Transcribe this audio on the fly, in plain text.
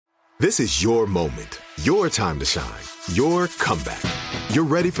This is your moment, your time to shine, your comeback. You're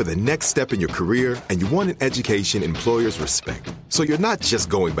ready for the next step in your career, and you want an education employers respect. So you're not just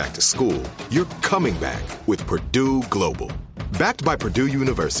going back to school, you're coming back with Purdue Global. Backed by Purdue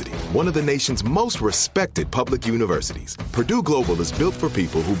University, one of the nation's most respected public universities, Purdue Global is built for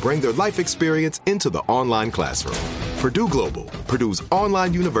people who bring their life experience into the online classroom. Purdue Global, Purdue's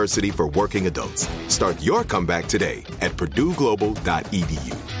online university for working adults. Start your comeback today at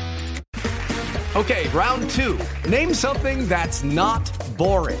purdueglobal.edu. Okay, round two. Name something that's not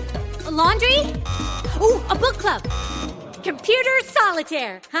boring. A laundry? Ooh, a book club. Computer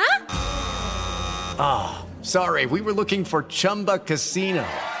solitaire, huh? Ah, sorry, we were looking for Chumba Casino.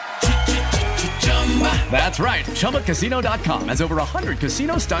 That's right, ChumbaCasino.com has over 100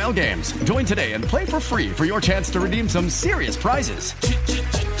 casino-style games. Join today and play for free for your chance to redeem some serious prizes.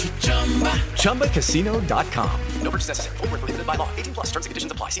 ChumbaCasino.com. No purchase necessary. Void where prohibited by law. 18+ terms and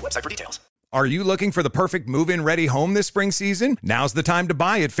conditions apply. See website for details. Are you looking for the perfect move-in ready home this spring season? Now's the time to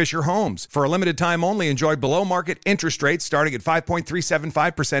buy at Fisher Homes. For a limited time only, enjoy below-market interest rates starting at 5.375%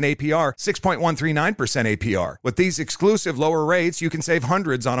 APR, 6.139% APR. With these exclusive lower rates, you can save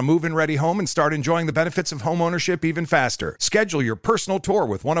hundreds on a move-in ready home and start enjoying the benefits of home ownership even faster. Schedule your personal tour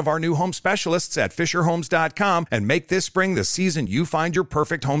with one of our new home specialists at FisherHomes.com and make this spring the season you find your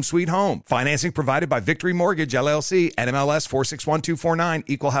perfect home sweet home. Financing provided by Victory Mortgage, LLC, NMLS 461249,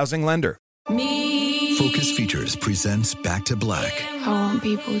 Equal Housing Lender. Focus Features presents Back to Black. I want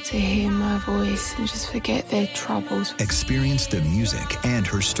people to hear my voice and just forget their troubles. Experience the music and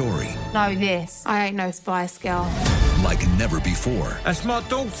her story. Know this, I ain't no Spice Girl. Like never before. That's my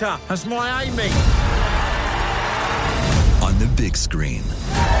daughter. That's my Amy. On the big screen.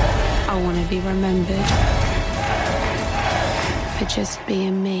 I want to be remembered for just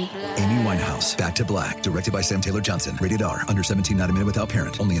being me. Amy Winehouse, Back to Black, directed by Sam Taylor Johnson. Rated R, under 17, not a minute without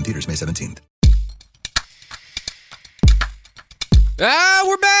parent. Only in theaters May 17th.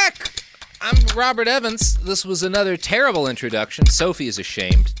 We're back! I'm Robert Evans. This was another terrible introduction. Sophie is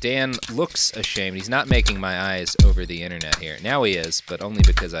ashamed. Dan looks ashamed. He's not making my eyes over the internet here. Now he is, but only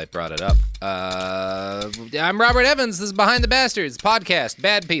because I brought it up. I'm Robert Evans. This is Behind the Bastards podcast.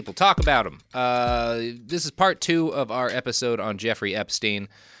 Bad people. Talk about them. This is part 2 of our episode on Jeffrey Epstein.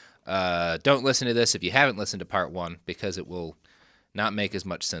 Don't listen to this if you haven't listened to part 1, because it will not make as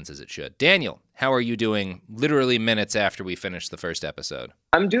much sense as it should. Daniel, how are you doing literally minutes after we finished the first episode?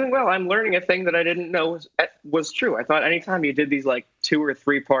 I'm doing well. I'm learning a thing that I didn't know was true. I thought anytime you did these like 2 or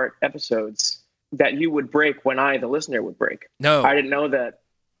 3 part episodes that you would break when I, the listener, would break. No. I didn't know that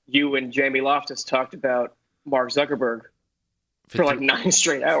you and Jamie Loftus talked about Mark Zuckerberg for like 9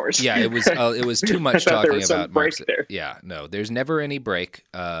 straight hours. Yeah, it was too much talking about Mark. There. Yeah, no, there's never any break.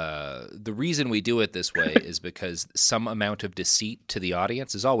 The reason we do it this way is because some amount of deceit to the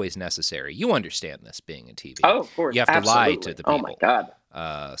audience is always necessary. You understand this, being in TV. Oh, of course. You have to lie to the people. Oh my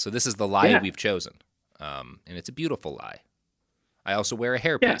God. So this is the lie we've chosen, and it's a beautiful lie. I also wear a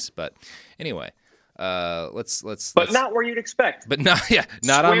hairpiece, but anyway. Let's not where you'd expect. But not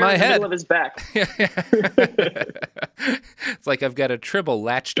on my head. In the middle of his back. It's like I've got a tribble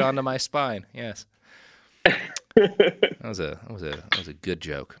latched onto my spine. Yes. That was a good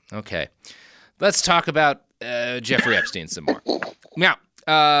joke. Okay. Let's talk about Jeffrey Epstein some more. Now,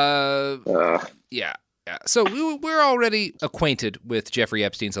 yeah. So we're already acquainted with Jeffrey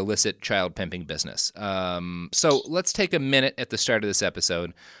Epstein's illicit child pimping business. So let's take a minute at the start of this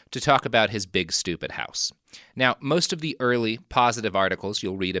episode to talk about his big stupid house. Now, most of the early positive articles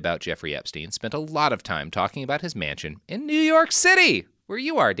you'll read about Jeffrey Epstein spent a lot of time talking about his mansion in New York City, where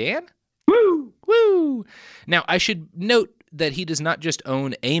you are, Dan. Woo! Woo! Now, I should note that he does not just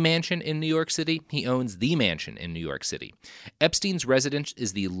own a mansion in New York City, he owns the mansion in New York City. Epstein's residence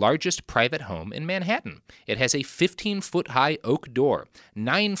is the largest private home in Manhattan. It has a 15-foot-high oak door,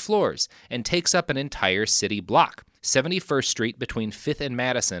 9 floors, and takes up an entire city block. 71st Street between 5th and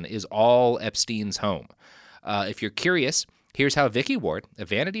Madison is all Epstein's home. If you're curious, here's how Vicky Ward of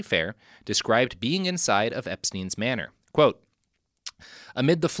Vanity Fair described being inside of Epstein's manor. Quote,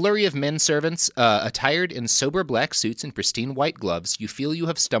 "Amid the flurry of men servants, attired in sober black suits and pristine white gloves, you feel you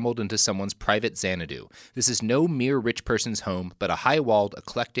have stumbled into someone's private Xanadu. This is no mere rich person's home, but a high-walled,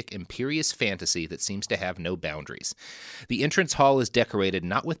 eclectic, imperious fantasy that seems to have no boundaries. The entrance hall is decorated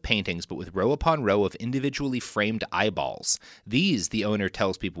not with paintings, but with row upon row of individually framed eyeballs. These, the owner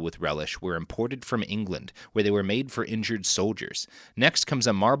tells people with relish, were imported from England, where they were made for injured soldiers. Next comes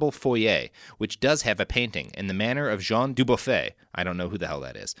a marble foyer, which does have a painting in the manner of Jean Dubuffet, I don't know who the hell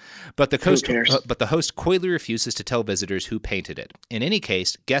that is. But the host coyly refuses to tell visitors who painted it. In any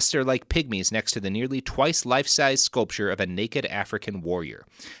case, guests are like pygmies next to the nearly twice life-size sculpture of a naked African warrior.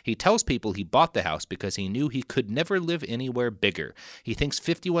 He tells people he bought the house because he knew he could never live anywhere bigger. He thinks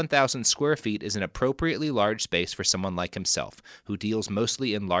 51,000 square feet is an appropriately large space for someone like himself, who deals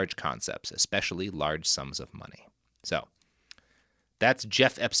mostly in large concepts, especially large sums of money. So, that's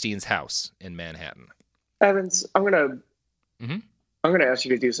Jeff Epstein's house in Manhattan. Evans, I'm gonna ask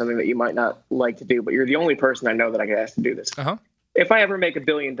you to do something that you might not like to do, but you're the only person I know that I could ask to do this. If I ever make $1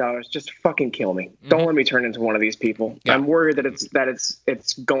 billion, just fucking kill me. Don't let me turn into one of these people. Yeah. I'm worried that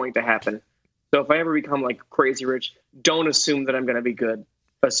it's going to happen. So if I ever become like crazy rich, don't assume that I'm going to be good.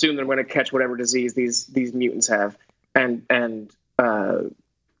 Assume that I'm going to catch whatever disease these mutants have, and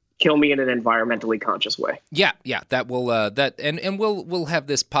kill me in an environmentally conscious way. Yeah, that will and we'll have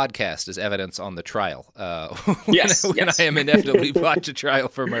this podcast as evidence on the trial. When I am inevitably brought to trial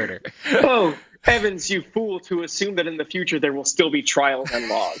for murder. Oh, Evans, you fool, to assume that in the future there will still be trials and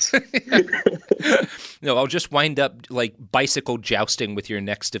laws. No, I'll just wind up like bicycle jousting with your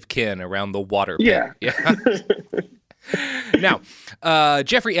next of kin around the water pit. Yeah. Now,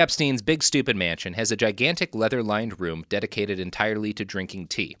 Jeffrey Epstein's big stupid mansion has a gigantic leather-lined room dedicated entirely to drinking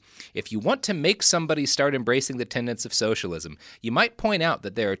tea. If you want to make somebody start embracing the tenets of socialism, you might point out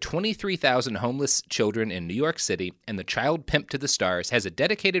that there are 23,000 homeless children in New York City, and the child pimp to the stars has a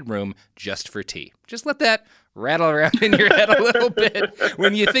dedicated room just for tea. Just let that rattle around in your head a little bit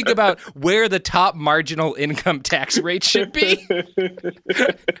when you think about where the top marginal income tax rate should be.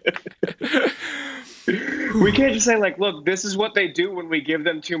 We can't just say, like, look, this is what they do when we give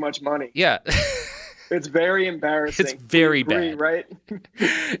them too much money. Yeah. It's very embarrassing. It's very bad. Right?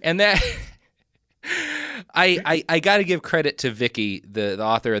 And that... I got to give credit to Vicky, the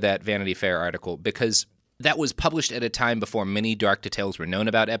author of that Vanity Fair article, because that was published at a time before many dark details were known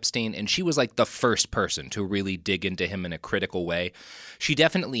about Epstein, and she was like the first person to really dig into him in a critical way. She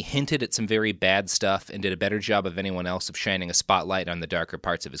definitely hinted at some very bad stuff and did a better job of anyone else of shining a spotlight on the darker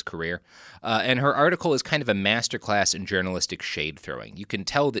parts of his career. And her article is kind of a masterclass in journalistic shade throwing. You can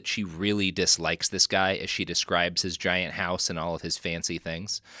tell that she really dislikes this guy as she describes his giant house and all of his fancy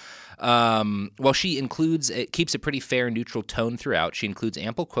things. While she keeps a pretty fair, neutral tone throughout, she includes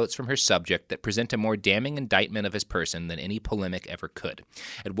ample quotes from her subject that present a more damning indictment of his person than any polemic ever could.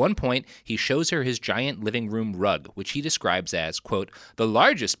 At one point, he shows her his giant living room rug, which he describes as, quote, the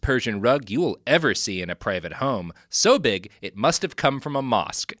largest Persian rug you will ever see in a private home. So big, it must have come from a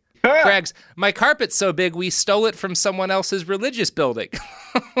mosque. Braggs, my carpet's so big we stole it from someone else's religious building.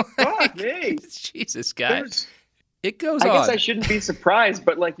 Jesus, guys. It goes on. I guess I shouldn't be surprised,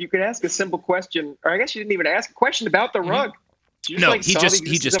 but like you could ask a simple question, or I guess you didn't even ask a question about the rug. He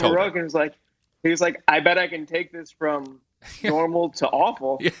just told rug and he was like, I bet I can take this from normal to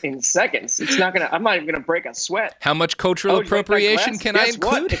awful in seconds. I'm not even gonna break a sweat. How much cultural appropriation can I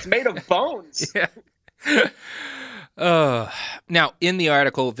include? What? It's made of bones. Now, in the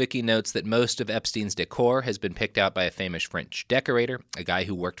article, Vicky notes that most of Epstein's decor has been picked out by a famous French decorator, a guy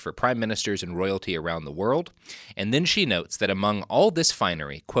who worked for prime ministers and royalty around the world. And then she notes that among all this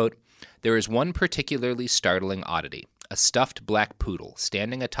finery, quote, there is one particularly startling oddity, a stuffed black poodle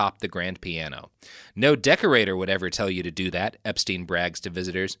standing atop the grand piano. No decorator would ever tell you to do that, Epstein brags to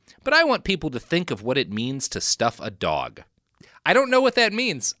visitors, but I want people to think of what it means to stuff a dog. I don't know what that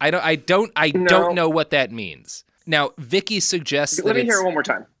means. I don't know what that means. Now, Vicky suggests that Let me hear it one more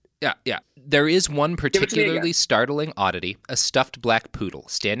time. Yeah. There is one particularly startling oddity, a stuffed black poodle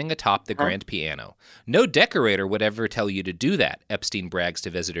standing atop the grand piano. No decorator would ever tell you to do that, Epstein brags to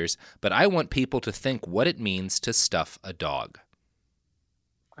visitors, but I want people to think what it means to stuff a dog.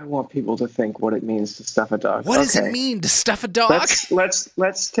 I want people to think what it means to stuff a dog. What does it mean to stuff a dog?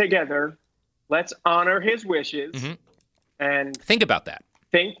 Let's together, let's honor his wishes and think about that.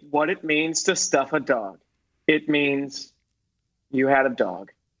 Think what it means to stuff a dog. It means you had a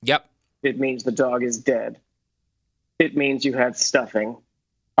dog. Yep. It means the dog is dead. It means you had stuffing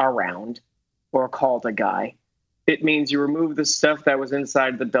around or called a guy. It means you remove the stuff that was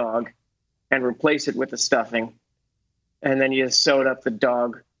inside the dog and replace it with the stuffing. And then you sewed up the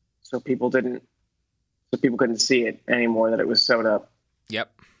dog so people couldn't see it anymore that it was sewed up.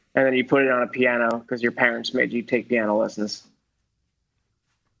 Yep. And then you put it on a piano because your parents made you take piano lessons.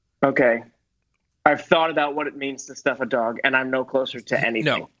 Okay. I've thought about what it means to stuff a dog, and I'm no closer to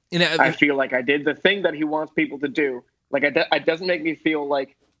anything. No. I feel like I did the thing that he wants people to do. Like, it doesn't make me feel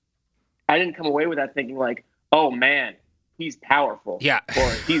like I didn't come away with that thinking like, oh, man, he's powerful. Yeah. Or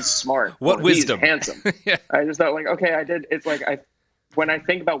he's smart. What or wisdom. He's handsome. Yeah. I just thought like, okay, I did. It's like when I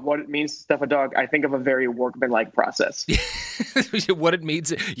think about what it means to stuff a dog, I think of a very workman-like process. What it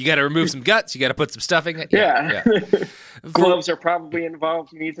means, you got to remove some guts, you got to put some stuffing in. Yeah. Gloves are probably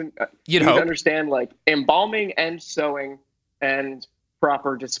involved. You need to understand like embalming and sewing and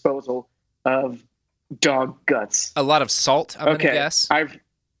proper disposal of dog guts. A lot of salt, I'm going to guess.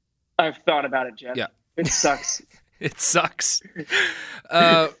 I've thought about it, Jeff. Yeah. It sucks. It sucks.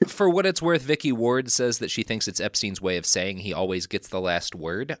 For what it's worth, Vicky Ward says that she thinks it's Epstein's way of saying he always gets the last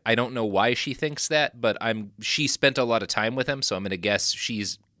word. I don't know why she thinks that, but she spent a lot of time with him, so I'm going to guess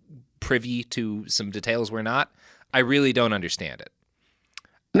she's privy to some details we're not. I really don't understand it.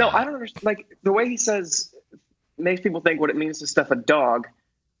 No, I don't understand. Like, the way he says makes people think what it means to stuff a dog.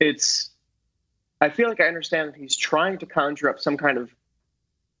 I feel like I understand that he's trying to conjure up some kind of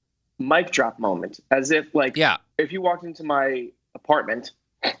mic drop moment, as if like if you walked into my apartment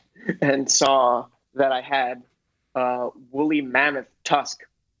and saw that I had a woolly mammoth tusk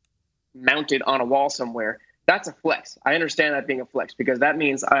mounted on a wall somewhere, that's a flex. I understand that being a flex because that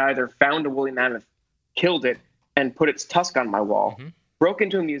means I either found a woolly mammoth, killed it, and put its tusk on my wall, broke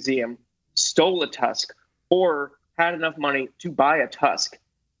into a museum, stole a tusk, or had enough money to buy a tusk.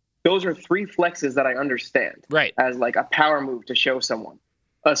 Those are 3 flexes that I understand as like a power move to show someone.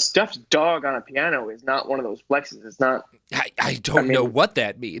 A stuffed dog on a piano is not one of those flexes. It's not. I don't know what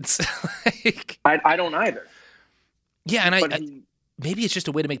that means. I don't either. Yeah, and maybe it's just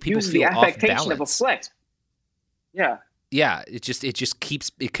a way to make people feel the off affectation balance. Of a flex. Yeah. Yeah, it just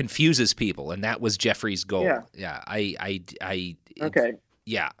confuses people, and that was Jeffrey's goal. Yeah. Okay.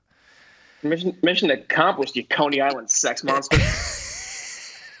 Yeah. Mission accomplished, you Coney Island sex monster.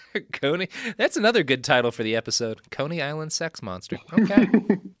 Coney, that's another good title for the episode. Coney Island sex monster. Okay.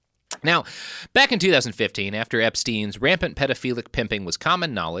 Now, back in 2015, after Epstein's rampant pedophilic pimping was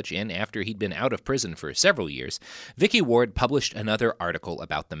common knowledge, and after he'd been out of prison for several years, Vicky Ward published another article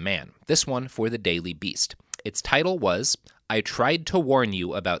about the man, this one for the Daily Beast. Its title was, "I Tried to Warn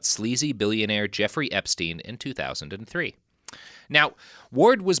You About Sleazy Billionaire Jeffrey Epstein in 2003. Now,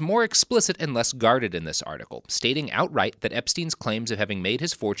 Ward was more explicit and less guarded in this article, stating outright that Epstein's claims of having made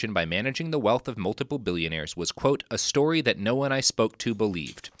his fortune by managing the wealth of multiple billionaires was, quote, a story that no one I spoke to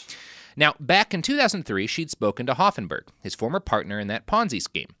believed. Now, back in 2003, she'd spoken to Hoffenberg, his former partner in that Ponzi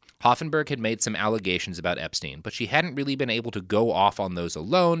scheme. Hoffenberg had made some allegations about Epstein, but she hadn't really been able to go off on those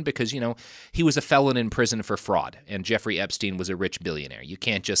alone because, he was a felon in prison for fraud, and Jeffrey Epstein was a rich billionaire. You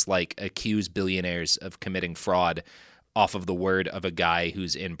can't just, accuse billionaires of committing fraud off of the word of a guy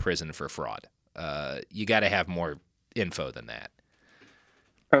who's in prison for fraud. You got to have more info than that.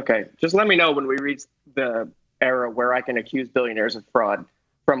 Okay, just let me know when we reach the era where I can accuse billionaires of fraud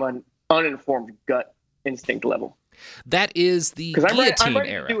from an uninformed gut instinct level. That is the guillotine I'm ready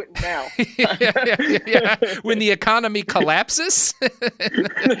era. To do it now. yeah. When the economy collapses.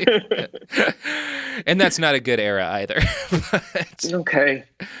 And that's not a good era either. Okay.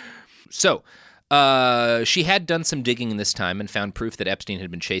 So, she had done some digging in this time and found proof that Epstein had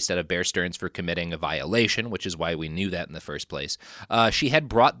been chased out of Bear Stearns for committing a violation, which is why we knew that in the first place. She had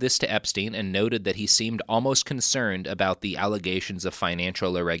brought this to Epstein and noted that he seemed almost concerned about the allegations of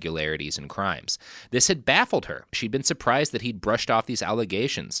financial irregularities and crimes. This had baffled her. She'd been surprised that he'd brushed off these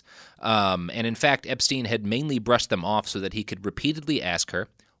allegations. And in fact, Epstein had mainly brushed them off so that he could repeatedly ask her,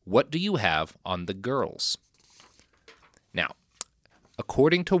 "What do you have on the girls?" Now,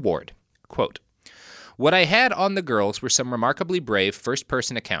 according to Ward, quote, "What I had on the girls were some remarkably brave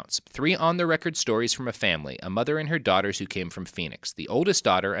first-person accounts, 3 on-the-record stories from a family, a mother and her daughters who came from Phoenix. The oldest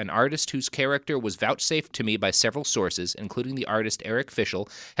daughter, an artist whose character was vouchsafed to me by several sources, including the artist Eric Fischel,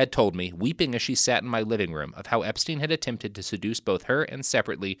 had told me, weeping as she sat in my living room, of how Epstein had attempted to seduce both her and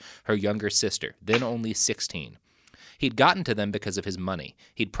separately her younger sister, then only 16. He'd gotten to them because of his money.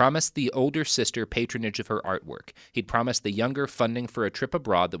 He'd promised the older sister patronage of her artwork. He'd promised the younger funding for a trip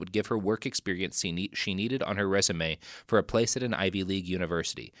abroad that would give her work experience she needed on her resume for a place at an Ivy League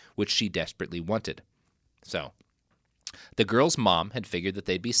university, which she desperately wanted." So, the girl's mom had figured that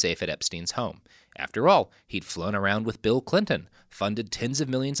they'd be safe at Epstein's home. After all, he'd flown around with Bill Clinton, funded tens of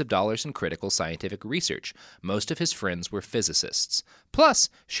millions of dollars in critical scientific research. Most of his friends were physicists. Plus,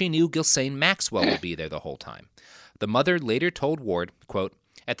 she knew Ghislaine Maxwell would be there the whole time. The mother later told Ward, quote,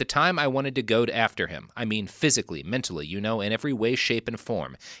 "At the time, I wanted to go after him. I mean, physically, mentally, in every way, shape, and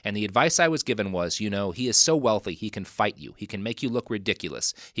form. And the advice I was given was, he is so wealthy, he can fight you. He can make you look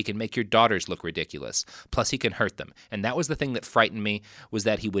ridiculous. He can make your daughters look ridiculous. Plus, he can hurt them. And that was the thing that frightened me, was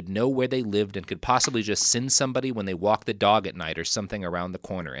that he would know where they lived and could possibly just send somebody when they walk the dog at night or something around the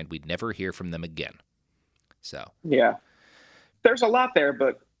corner, and we'd never hear from them again." So. Yeah. There's a lot there,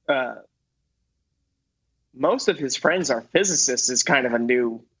 but most of his friends are physicists is kind of a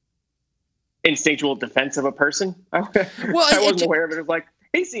new instinctual defense of a person. I wasn't aware of it. It was like,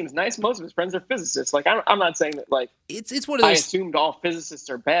 he seems nice. Most of his friends are physicists. Like, I'm not saying that, like, it's one of those. I assumed all physicists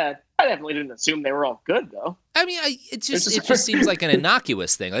are bad. I definitely didn't assume they were all good, though. I mean, it just seems like an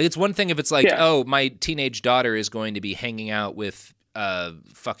innocuous thing. Like, it's one thing if it's like, oh, my teenage daughter is going to be hanging out with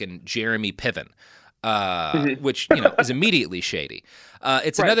fucking Jeremy Piven, which, is immediately shady.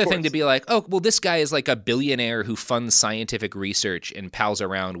 It's another thing to be like, oh, well, this guy is like a billionaire who funds scientific research and pals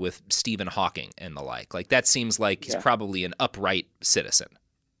around with Stephen Hawking and the like. Like, that seems like he's probably an upright citizen.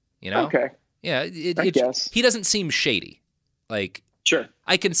 Okay. Yeah, I guess. He doesn't seem shady. Like, sure.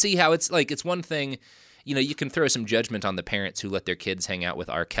 I can see how it's like, it's one thing, you can throw some judgment on the parents who let their kids hang out with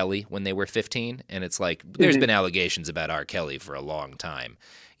R. Kelly when they were 15. And it's like, there's been allegations about R. Kelly for a long time.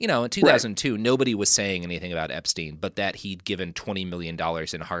 In 2002, nobody was saying anything about Epstein, but that he'd given $20 million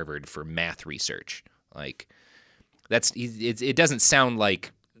in Harvard for math research. Like, it doesn't sound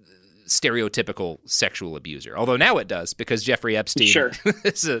like stereotypical sexual abuser. Although now it does, because Jeffrey Epstein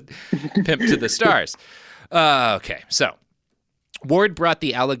is a pimp to the stars. Okay, so Ward brought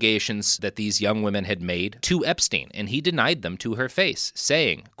the allegations that these young women had made to Epstein, and he denied them to her face,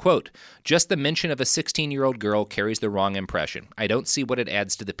 saying, quote, "Just the mention of a 16-year-old girl carries the wrong impression. I don't see what it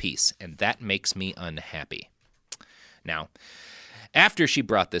adds to the piece, and that makes me unhappy." Now, after she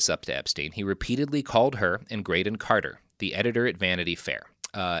brought this up to Epstein, he repeatedly called her and Graydon Carter, the editor at Vanity Fair.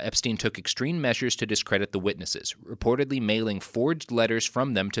 Epstein took extreme measures to discredit the witnesses, reportedly mailing forged letters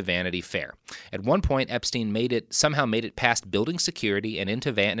from them to Vanity Fair. At one point, Epstein somehow made it past building security and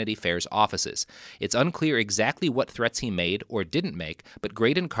into Vanity Fair's offices. It's unclear exactly what threats he made or didn't make, but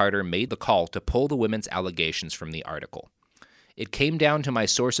Graydon Carter made the call to pull the women's allegations from the article. "It came down to my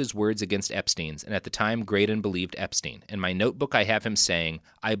source's words against Epstein's, and at the time, Graydon believed Epstein. In my notebook, I have him saying,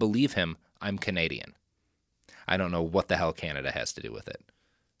 'I believe him, I'm Canadian.'" I don't know what the hell Canada has to do with it.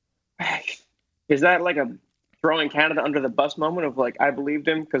 Is that like a throwing Canada under the bus moment of like, I believed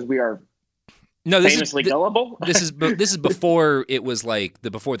him because we are famously gullible? This is before it was like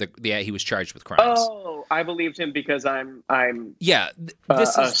he was charged with crimes. Oh, I believed him because I'm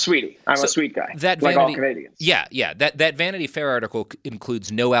this a sweetie. I'm a sweet guy. Like all Canadians. Yeah. That Vanity Fair article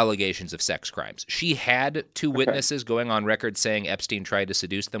includes no allegations of sex crimes. She had two witnesses going on record saying Epstein tried to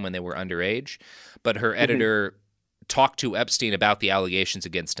seduce them when they were underage, but her editor talked to Epstein about the allegations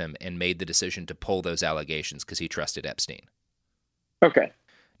against him and made the decision to pull those allegations because he trusted Epstein. Okay.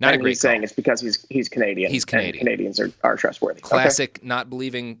 Not a great he's saying it's because he's Canadian. He's Canadian. And Canadians are trustworthy. Classic not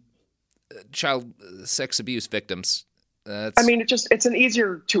believing child sex abuse victims. I mean, it's an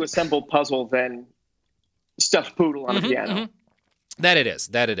easier to assemble puzzle than stuffed poodle on a piano. That it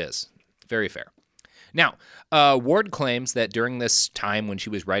is. Very fair. Now, Ward claims that during this time when she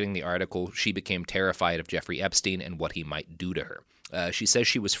was writing the article, she became terrified of Jeffrey Epstein and what he might do to her. She says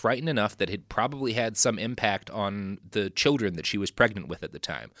she was frightened enough that it probably had some impact on the children that she was pregnant with at the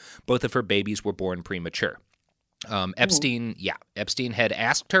time. Both of her babies were born premature. Epstein had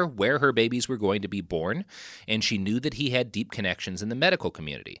asked her where her babies were going to be born, and she knew that he had deep connections in the medical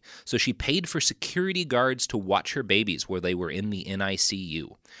community. So she paid for security guards to watch her babies where they were in the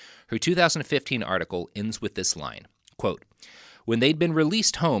NICU. Her 2015 article ends with this line, quote, "When they'd been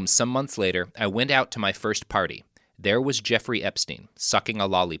released home some months later, I went out to my first party. There was Jeffrey Epstein, sucking a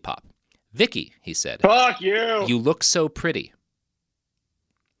lollipop. 'Vicky,' he said. 'Fuck you. You look so pretty.'"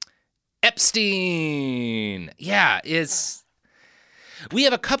 Epstein. Yeah, we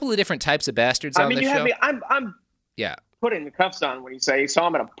have a couple of different types of bastards on this show. I'm putting the cuffs on when you say you saw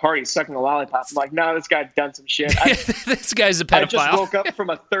him at a party sucking a lollipop. I'm like, no, this guy's done some shit. This guy's a pedophile. I just woke up from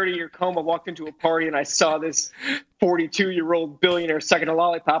a 30-year coma, walked into a party, and I saw this 42-year-old billionaire sucking a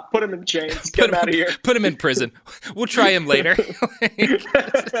lollipop. Put him in chains. Get him out of here. Put him in prison. We'll try him later.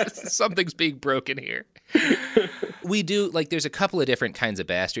 Something's being broken here. We do, like, there's a couple of different kinds of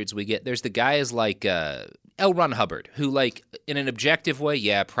bastards we get. There's the guys like L. Ron Hubbard, who, like, in an objective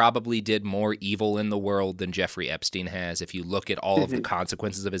way, probably did more evil in the world than Jeffrey Epstein has if you look at all of the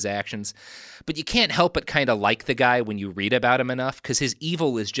consequences of his actions. But you can't help but kind of like the guy when you read about him enough, because his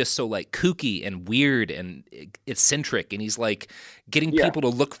evil is just so, like, kooky and weird and eccentric, and he's, like, getting people to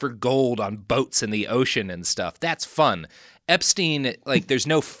look for gold on boats in the ocean and stuff. That's fun. Epstein, like, there's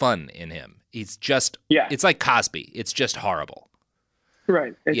no fun in him. He's just, it's like Cosby. It's just horrible.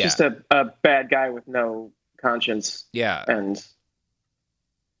 Right. It's just a bad guy with no conscience. Yeah. And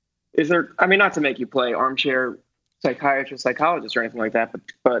is there, I mean, not to make you play armchair psychiatrist, psychologist or anything like that,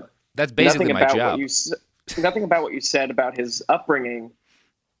 but that's basically my job. Nothing about what you said about his upbringing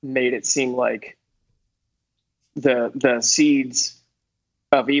made it seem like the seeds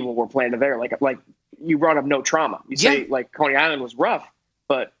of evil were planted there. Like you brought up no trauma. You say like Coney Island was rough,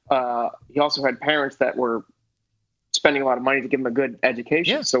 but he also had parents that were spending a lot of money to give him a good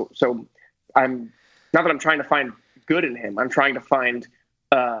education. Yeah. So I'm not that I'm trying to find good in him. I'm trying to find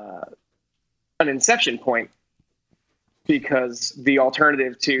an inception point, because the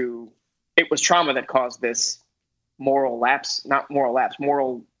alternative to it was trauma that caused this moral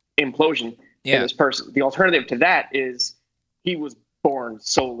implosion in this person. The alternative to that is he was born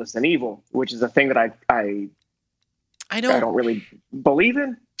soulless and evil, which is a thing that I don't really believe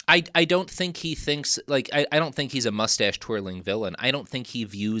in. I don't think he thinks like I don't think he's a mustache twirling villain. I don't think he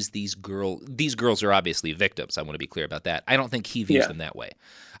views these girls are obviously victims. I want to be clear about that. I don't think he views them that way.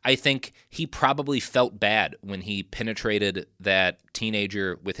 I think he probably felt bad when he penetrated that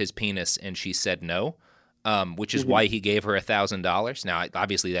teenager with his penis and she said no, which is why he gave her $1,000. Now,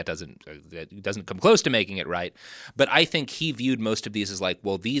 obviously that doesn't come close to making it right, but I think he viewed most of these as like,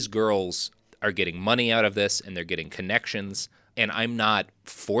 well, these girls are getting money out of this and they're getting connections, and I'm not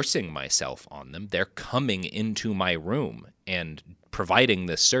forcing myself on them. They're coming into my room and providing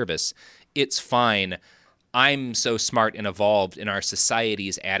this service. It's fine. I'm so smart and evolved in our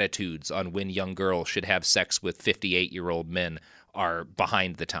society's attitudes on when young girls should have sex with 58-year-old men are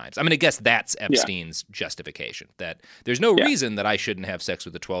behind the times. I'm going to guess that's Epstein's justification, that there's no reason that I shouldn't have sex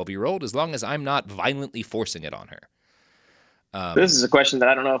with a 12-year-old as long as I'm not violently forcing it on her. This is a question that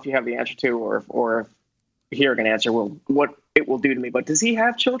I don't know if you have the answer to or if you're going to answer what it will do to me. But does he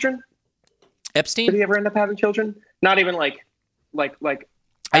have children? Epstein? Did he ever end up having children? Not even like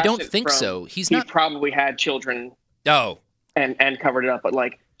I don't think so. He probably had children. Oh, and covered it up, but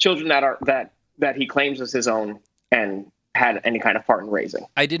like children that he claims was his own and had any kind of part in raising.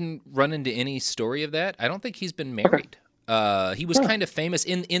 I didn't run into any story of that. I don't think he's been married. Okay. He was kind of famous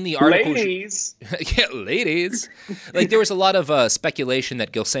in the article. Ladies. Yeah, ladies. Like there was a lot of speculation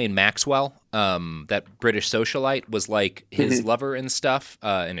that Ghislaine Maxwell, that British socialite, was like his lover and stuff.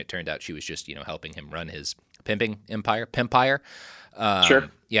 And it turned out she was just, helping him run his pimpire. Sure.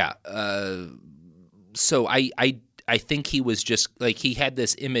 Yeah. So I think he was just like, he had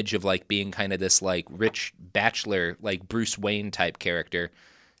this image of like being kind of this like rich bachelor, like Bruce Wayne type character.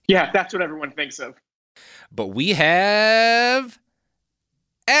 Yeah, that's what everyone thinks of. But we have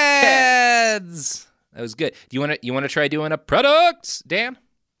ads. That was good. Do you want to try doing a products, Dan?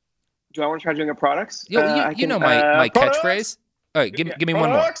 Do I want to try doing a products? You know my catchphrase. All right, give me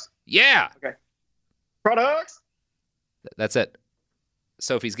one more. Yeah. Okay. Products. That's it.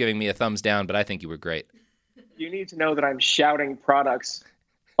 Sophie's giving me a thumbs down, but I think you were great. You need to know that I'm shouting products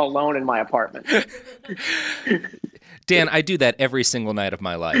alone in my apartment. Dan, I do that every single night of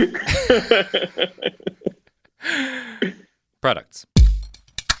my life. Products.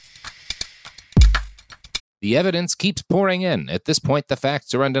 The evidence keeps pouring in. At this point, the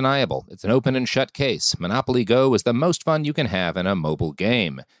facts are undeniable. It's an open and shut case. Monopoly Go is the most fun you can have in a mobile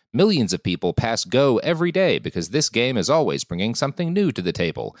game. Millions of people pass Go every day because this game is always bringing something new to the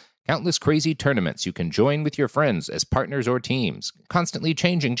table. Countless crazy tournaments you can join with your friends as partners or teams. Constantly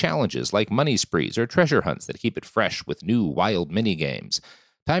changing challenges like money sprees or treasure hunts that keep it fresh with new wild mini-games.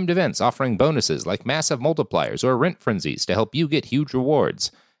 Timed events offering bonuses like massive multipliers or rent frenzies to help you get huge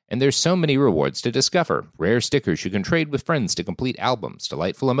rewards. And there's so many rewards to discover. Rare stickers you can trade with friends to complete albums,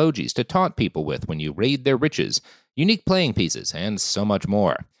 delightful emojis to taunt people with when you raid their riches, unique playing pieces, and so much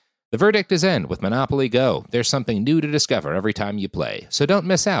more. The verdict is in with Monopoly Go. There's something new to discover every time you play. So don't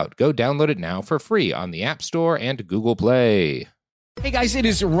miss out. Go download it now for free on the App Store and Google Play. Hey guys, it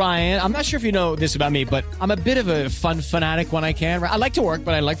is Ryan. I'm not sure if you know this about me, but I'm a bit of a fun fanatic when I can. I like to work,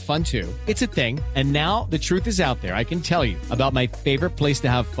 but I like fun too. It's a thing. And now the truth is out there. I can tell you about my favorite place to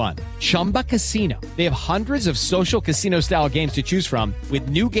have fun. Chumba Casino. They have hundreds of social casino style games to choose from with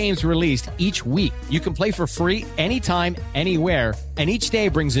new games released each week. You can play for free anytime, anywhere. And each day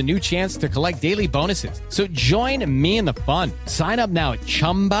brings a new chance to collect daily bonuses. So join me in the fun. Sign up now at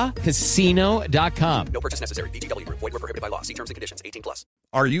ChumbaCasino.com. No purchase necessary. VGW. Void where prohibited by law. See terms and conditions. 18+.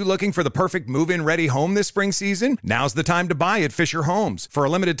 Are you looking for the perfect move-in ready home this spring season? Now's the time to buy at Fisher Homes. For a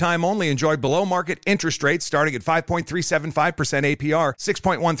limited time only, enjoy below-market interest rates starting at 5.375% APR,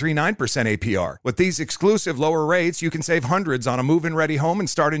 6.139% APR. With these exclusive lower rates, you can save hundreds on a move-in ready home and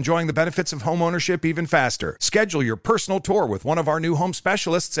start enjoying the benefits of home ownership even faster. Schedule your personal tour with one of our new home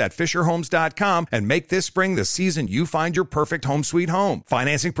specialists at FisherHomes.com and make this spring the season you find your perfect home sweet home.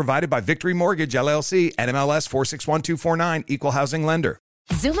 Financing provided by Victory Mortgage, LLC, NMLS 461249, Equal Housing Lender.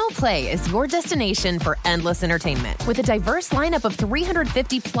 Xumo Play is your destination for endless entertainment. With a diverse lineup of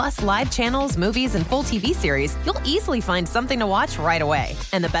 350-plus live channels, movies, and full TV series, you'll easily find something to watch right away.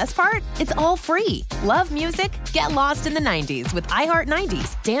 And the best part? It's all free. Love music? Get lost in the 90s with iHeart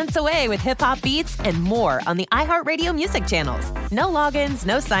 90s, dance away with hip-hop beats, and more on the iHeartRadio music channels. No logins,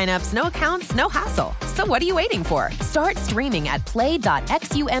 no signups, no accounts, no hassle. So what are you waiting for? Start streaming at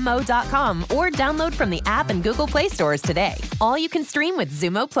play.xumo.com or download from the app and Google Play stores today. All you can stream with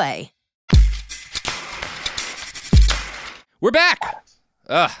Xumo Play. We're back.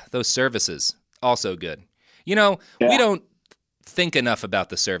 Those services, also good. You know, we don't think enough about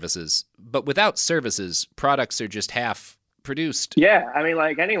the services, but without services, products are just half produced. Yeah, I mean,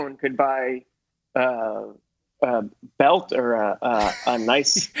 like anyone could buy a belt or a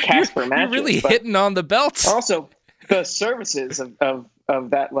nice Casper mattress. You're really hitting on the belts. Also, the services of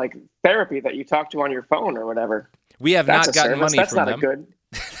that, like therapy that you talk to on your phone or whatever. We have not gotten money That's from them. That's not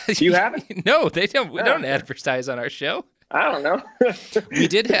good. You haven't? No, they don't. We don't advertise on our show. I don't know. We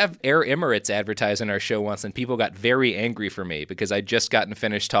did have Air Emirates advertise on our show once, and people got very angry for me because I'd just gotten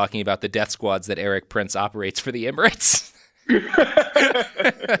finished talking about the death squads that Eric Prince operates for the Emirates.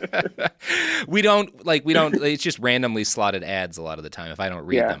 We don't. It's just randomly slotted ads a lot of the time if I don't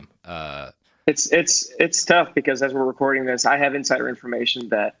read them. It's tough because as we're recording this, I have insider information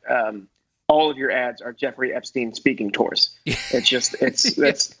that all of your ads are Jeffrey Epstein speaking tours.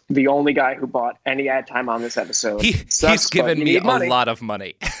 It's the only guy who bought any ad time on this episode. He's given me a lot of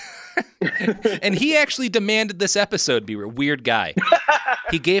money. And he actually demanded this episode be a weird guy.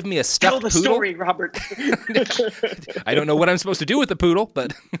 He gave me a stuffed poodle. Tell the story, Robert. I don't know what I'm supposed to do with the poodle,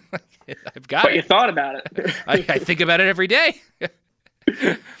 but I've got it. But you thought about it. I think about it every day.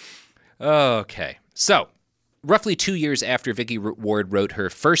 Okay. So, roughly 2 years after Vicky Ward wrote her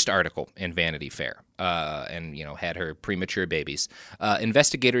first article in Vanity Fair and had her premature babies,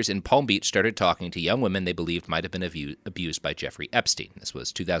 investigators in Palm Beach started talking to young women they believed might have been abused by Jeffrey Epstein. This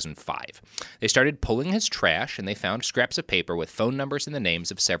was 2005. They started pulling his trash, and they found scraps of paper with phone numbers and the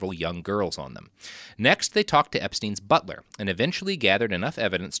names of several young girls on them. Next, they talked to Epstein's butler and eventually gathered enough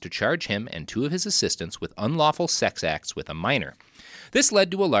evidence to charge him and two of his assistants with unlawful sex acts with a minor. This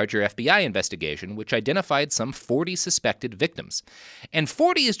led to a larger FBI investigation, which identified some 40 suspected victims. And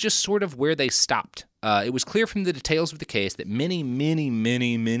 40 is just sort of where they stopped. It was clear from the details of the case that many, many,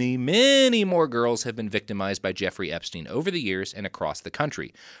 many, many, many more girls have been victimized by Jeffrey Epstein over the years and across the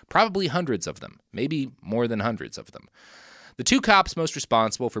country. Probably hundreds of them, maybe more than hundreds of them. The two cops most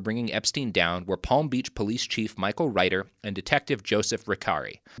responsible for bringing Epstein down were Palm Beach Police Chief Michael Reiter and Detective Joseph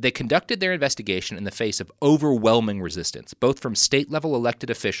Riccari. They conducted their investigation in the face of overwhelming resistance, both from state-level elected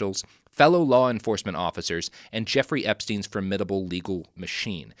officials, fellow law enforcement officers, and Jeffrey Epstein's formidable legal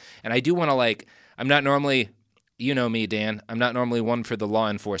machine. And I do want to, I'm not normally... You know me, Dan. I'm not normally one for the law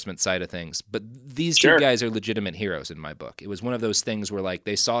enforcement side of things, but these two guys are legitimate heroes in my book. It was one of those things where,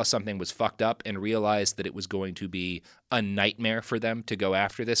 they saw something was fucked up and realized that it was going to be a nightmare for them to go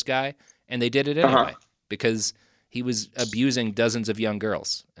after this guy, and they did it anyway because he was abusing dozens of young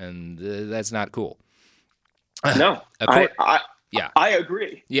girls, and that's not cool. No, I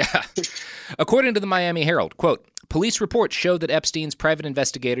agree. Yeah. According to the Miami Herald, quote, police reports showed that Epstein's private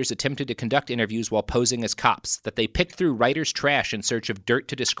investigators attempted to conduct interviews while posing as cops, that they picked through Reiter's trash in search of dirt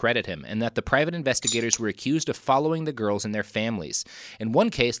to discredit him, and that the private investigators were accused of following the girls and their families. In one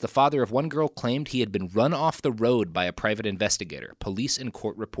case, the father of one girl claimed he had been run off the road by a private investigator. Police and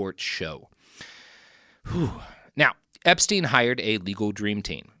court reports show. Now, Epstein hired a legal dream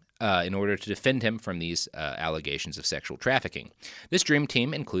team in order to defend him from these allegations of sexual trafficking. This dream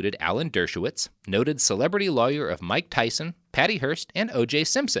team included Alan Dershowitz, noted celebrity lawyer of Mike Tyson, Patty Hearst, and O.J.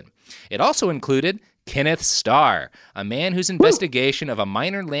 Simpson. It also included Kenneth Starr, a man whose investigation of a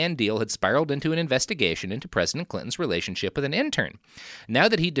minor land deal had spiraled into an investigation into President Clinton's relationship with an intern. Now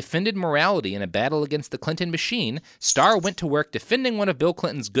that he defended morality in a battle against the Clinton machine, Starr went to work defending one of Bill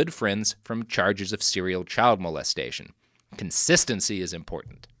Clinton's good friends from charges of serial child molestation. Consistency is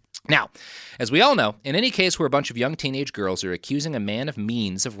important. Now, as we all know, in any case where a bunch of young teenage girls are accusing a man of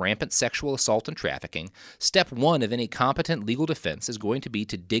means of rampant sexual assault and trafficking, step one of any competent legal defense is going to be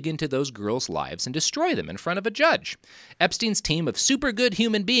to dig into those girls' lives and destroy them in front of a judge. Epstein's team of super good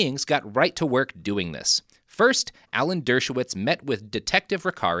human beings got right to work doing this. First, Alan Dershowitz met with Detective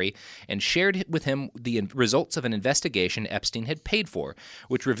Riccari and shared with him the results of an investigation Epstein had paid for,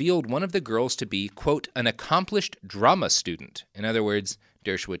 which revealed one of the girls to be, quote, an accomplished drama student. In other words,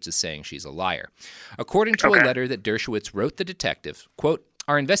 Dershowitz is saying she's a liar. According to a letter that Dershowitz wrote the detective, quote,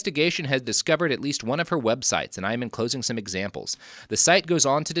 our investigation has discovered at least one of her websites, and I am enclosing some examples. The site goes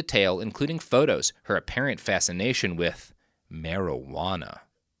on to detail, including photos, her apparent fascination with marijuana.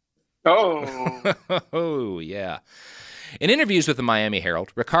 Oh. Oh, yeah. In interviews with the Miami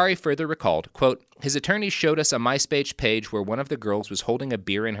Herald, Recauri further recalled, quote, his attorneys showed us a MySpace page where one of the girls was holding a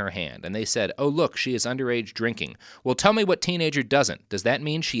beer in her hand, and they said, oh, look, she is underage drinking. Well, tell me what teenager doesn't. Does that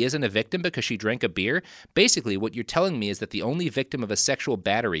mean she isn't a victim because she drank a beer? Basically, what you're telling me is that the only victim of a sexual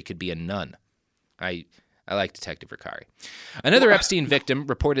battery could be a nun. I like Detective Recauri. Another Epstein victim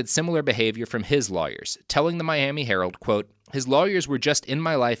reported similar behavior from his lawyers, telling the Miami Herald, quote, his lawyers were just in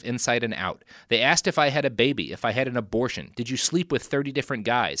my life inside and out. They asked if I had a baby, if I had an abortion. Did you sleep with 30 different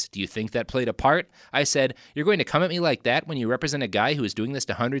guys? Do you think that played a part? I said, you're going to come at me like that when you represent a guy who is doing this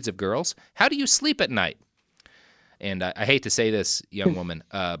to hundreds of girls? How do you sleep at night? And I hate to say this, young woman,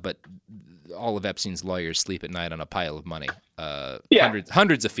 but all of Epstein's lawyers sleep at night on a pile of money,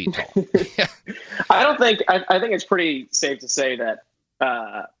 hundreds of feet tall. I think it's pretty safe to say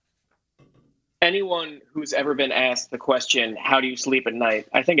that anyone who's ever been asked the question, how do you sleep at night?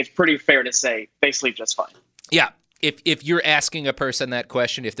 I think it's pretty fair to say they sleep just fine. Yeah. If you're asking a person that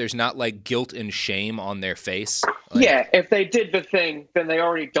question, if there's not like guilt and shame on their face. Yeah. If they did the thing, then they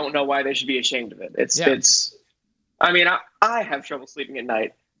already don't know why they should be ashamed of it. I mean, I have trouble sleeping at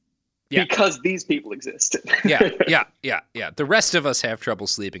night. Yeah. Because these people exist. Yeah. The rest of us have trouble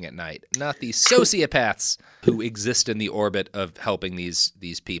sleeping at night, not the sociopaths who exist in the orbit of helping these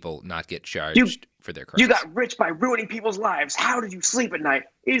people not get charged for their crimes. You got rich by ruining people's lives. How did you sleep at night?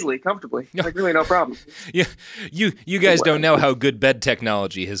 Easily, comfortably. Like, really no problem. Yeah, you guys don't know how good bed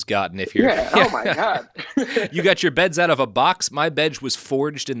technology has gotten if you're... Yeah, oh my God. You got your beds out of a box. My bed was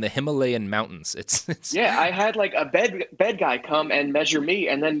forged in the Himalayan mountains. It's Yeah, I had like a bed guy come and measure me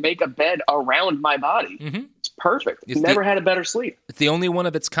and then make a bed around my body. Mm-hmm. It's perfect. Never had a better sleep. It's the only one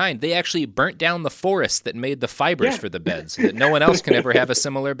of its kind. They actually burnt down the forest that made the fibers for the bed so that no one else can ever have a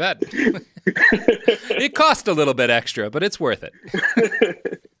similar bed. It cost a little bit extra, but it's worth it.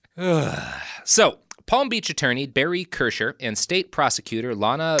 So, Palm Beach attorney Barry Kersher and state prosecutor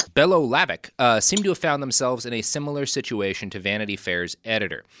Lana Belolavic seem to have found themselves in a similar situation to Vanity Fair's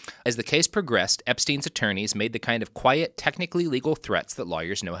editor. As the case progressed, Epstein's attorneys made the kind of quiet, technically legal threats that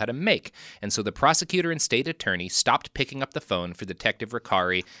lawyers know how to make, and so the prosecutor and state attorney stopped picking up the phone for Detective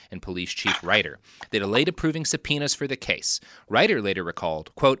Recauri and Police Chief Reiter. They delayed approving subpoenas for the case. Reiter later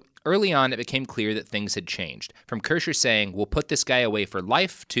recalled, quote, early on, it became clear that things had changed. From Kersher saying, we'll put this guy away for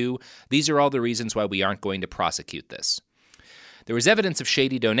life, to, these are all the reasons why we aren't going to prosecute this. There was evidence of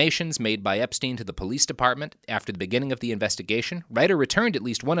shady donations made by Epstein to the police department. After the beginning of the investigation, Reiter returned at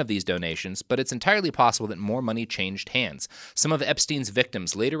least one of these donations, but it's entirely possible that more money changed hands. Some of Epstein's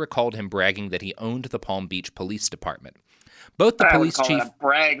victims later recalled him bragging that he owned the Palm Beach Police Department. Both the police chief... That a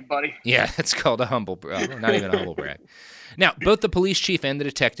brag, buddy. Yeah, it's called a humble brag. Not even a humble brag. Now, both the police chief and the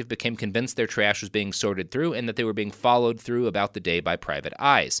detective became convinced their trash was being sorted through and that they were being followed through about the day by private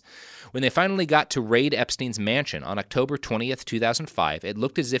eyes. When they finally got to raid Epstein's mansion on October 20th, 2005, it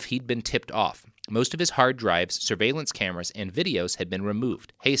looked as if he'd been tipped off. Most of his hard drives, surveillance cameras, and videos had been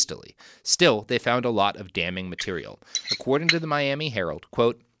removed, hastily. Still, they found a lot of damning material. According to the Miami Herald,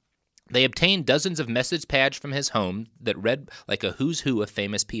 quote, they obtained dozens of message pads from his home that read like a who's who of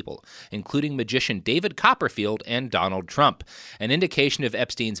famous people, including magician David Copperfield and Donald Trump, an indication of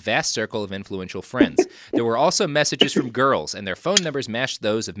Epstein's vast circle of influential friends. There were also messages from girls, and their phone numbers matched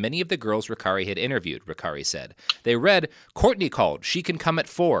those of many of the girls Recauri had interviewed, Recauri said. They read, Courtney called, she can come at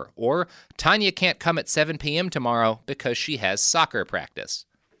 4, or Tanya can't come at 7 p.m. tomorrow because she has soccer practice.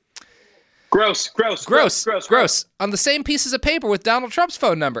 Gross. On the same pieces of paper with Donald Trump's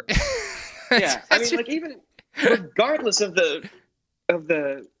phone number. Yeah, I mean, like, even regardless of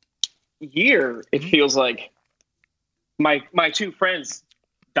the year, it feels like my two friends,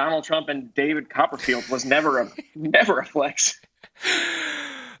 Donald Trump and David Copperfield, was never a flex.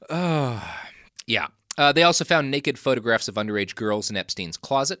 Yeah. They also found naked photographs of underage girls in Epstein's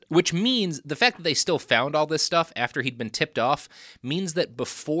closet, which means the fact that they still found all this stuff after he'd been tipped off means that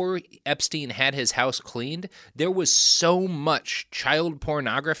before Epstein had his house cleaned, there was so much child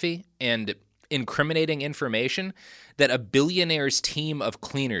pornography and incriminating information that a billionaire's team of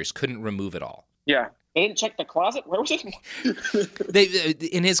cleaners couldn't remove it all. Yeah. They didn't check the closet? Where was it?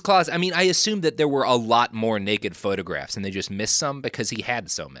 In his closet. I mean, I assume that there were a lot more naked photographs, and they just missed some because he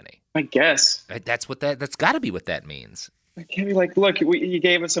had so many. I guess. That's got to be what that means. I can't be like, look, you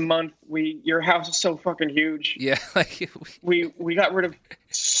gave us a month. Your house is so fucking huge. Yeah. we got rid of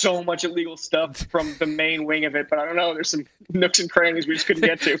so much illegal stuff from the main wing of it, but I don't know. There's some nooks and crannies we just couldn't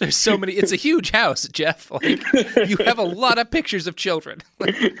get to. There's so many. It's a huge house, Jeff. Like, you have a lot of pictures of children.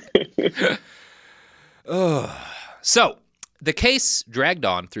 So, the case dragged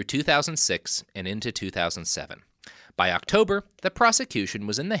on through 2006 and into 2007. By October, the prosecution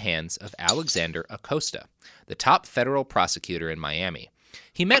was in the hands of Alexander Acosta, the top federal prosecutor in Miami.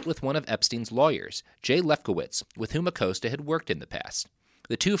 He met with one of Epstein's lawyers, Jay Lefkowitz, with whom Acosta had worked in the past.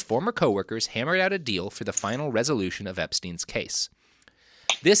 The two former co-workers hammered out a deal for the final resolution of Epstein's case.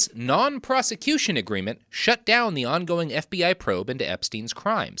 This non-prosecution agreement shut down the ongoing FBI probe into Epstein's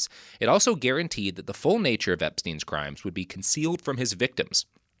crimes. It also guaranteed that the full nature of Epstein's crimes would be concealed from his victims.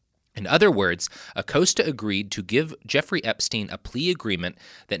 In other words, Acosta agreed to give Jeffrey Epstein a plea agreement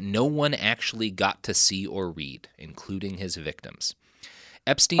that no one actually got to see or read, including his victims.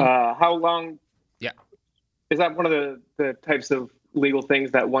 Epstein... how long... Yeah. Is that one of the types of legal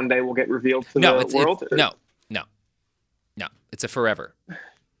things that one day will get revealed to the world? No. It's a forever.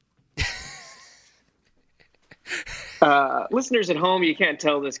 Listeners at home, you can't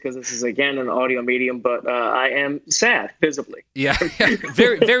tell this because this is, again, an audio medium, but I am sad, visibly. Yeah,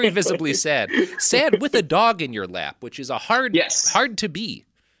 very, very visibly sad. Sad with a dog in your lap, which is hard to be.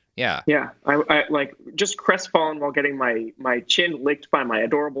 Yeah. Yeah, I like just crestfallen while getting my chin licked by my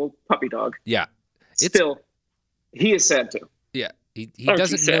adorable puppy dog. Yeah. Still, he is sad too. Yeah, he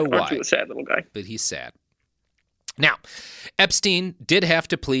doesn't know why. Aren't you a sad little guy? But he's sad. Now, Epstein did have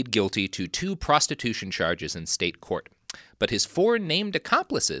to plead guilty to 2 prostitution charges in state court, but his 4 named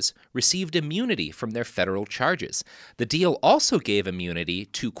accomplices received immunity from their federal charges. The deal also gave immunity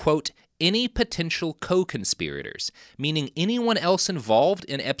to, quote, any potential co-conspirators, meaning anyone else involved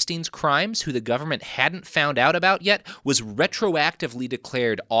in Epstein's crimes who the government hadn't found out about yet was retroactively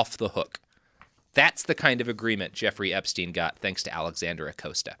declared off the hook. That's the kind of agreement Jeffrey Epstein got thanks to Alexander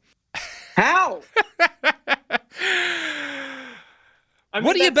Acosta. How?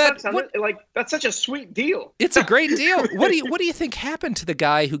 What do you bet? That's such a sweet deal. It's a great deal. What do you think happened to the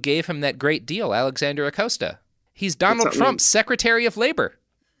guy who gave him that great deal, Alexander Acosta? He's Donald Trump's Secretary of Labor.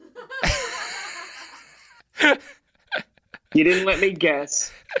 You didn't let me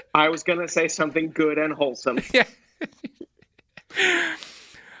guess. I was going to say something good and wholesome. Yeah.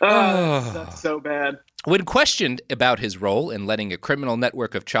 That's so bad. When questioned about his role in letting a criminal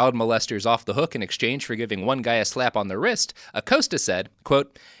network of child molesters off the hook in exchange for giving one guy a slap on the wrist, Acosta said,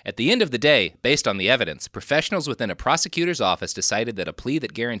 quote, at the end of the day, based on the evidence, professionals within a prosecutor's office decided that a plea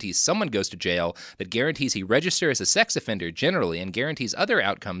that guarantees someone goes to jail, that guarantees he registers as a sex offender generally, and guarantees other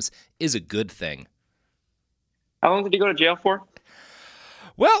outcomes is a good thing. How long did he go to jail for?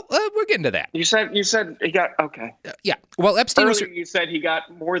 Well, we're getting to that. You said he got, okay. Yeah. Well, Epstein Earlier you said he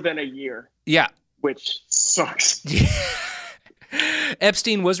got more than a year. Yeah. Which sucks.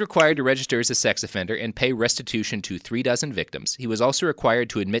 Epstein was required to register as a sex offender and pay restitution to 36 victims. He was also required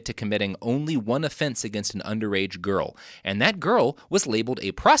to admit to committing only one offense against an underage girl, and that girl was labeled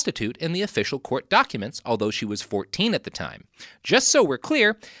a prostitute in the official court documents, although she was 14 at the time. Just so we're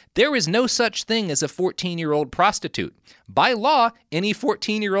clear, there is no such thing as a 14-year-old prostitute. By law, any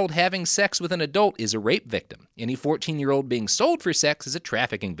 14-year-old having sex with an adult is a rape victim. Any 14-year-old being sold for sex is a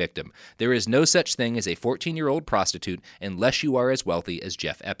trafficking victim. There is no such thing as a 14-year-old prostitute unless you are as wealthy as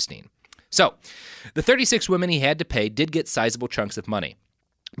Jeff Epstein. So, the 36 women he had to pay did get sizable chunks of money,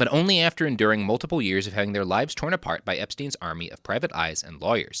 but only after enduring multiple years of having their lives torn apart by Epstein's army of private eyes and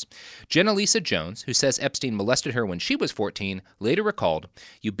lawyers. Jenna Lisa Jones, who says Epstein molested her when she was 14, later recalled,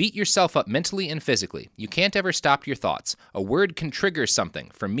 "You beat yourself up mentally and physically. You can't ever stop your thoughts. A word can trigger something.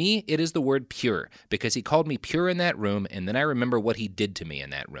 For me, it is the word pure, because he called me pure in that room, and then I remember what he did to me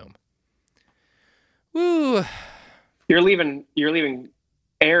in that room." Woo. You're leaving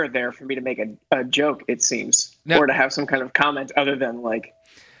air there for me to make a joke, it seems, or to have some kind of comment other than like.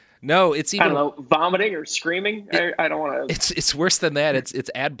 No, it's even. I don't know, vomiting or screaming. I don't want to. It's worse than that.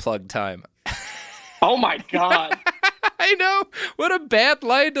 It's ad plug time. Oh my god! I know. What a bad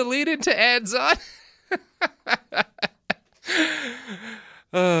line to lead into ads on.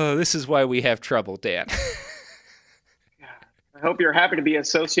 Oh, this is why we have trouble, Dan. I hope you're happy to be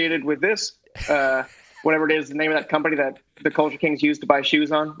associated with this. Whatever it is, the name of that company that the Culture Kings used to buy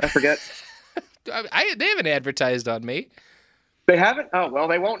shoes on. I forget. They haven't advertised on me. They haven't? Oh, well,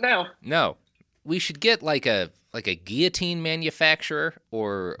 they won't now. No. We should get like a guillotine manufacturer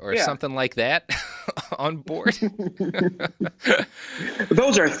or something like that on board.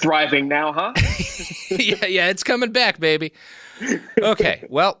 Those are thriving now, huh? Yeah, it's coming back, baby. Okay,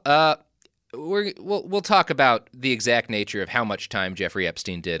 well, we'll talk about the exact nature of how much time Jeffrey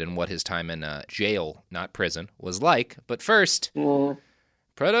Epstein did and what his time in jail, not prison, was like. But first,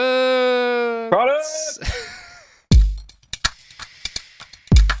 products.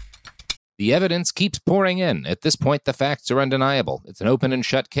 The evidence keeps pouring in. At this point, the facts are undeniable. It's an open and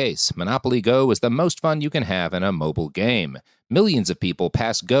shut case. Monopoly Go is the most fun you can have in a mobile game. Millions of people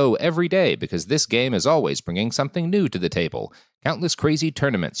pass Go every day because this game is always bringing something new to the table. Countless crazy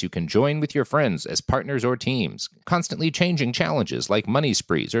tournaments you can join with your friends as partners or teams. Constantly changing challenges like money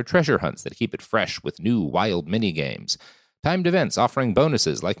sprees or treasure hunts that keep it fresh with new wild mini-games. Timed events offering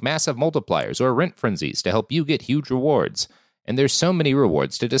bonuses like massive multipliers or rent frenzies to help you get huge rewards. And there's so many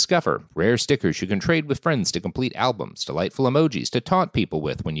rewards to discover. Rare stickers you can trade with friends to complete albums, delightful emojis to taunt people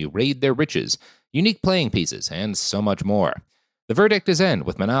with when you raid their riches, unique playing pieces, and so much more. The verdict is in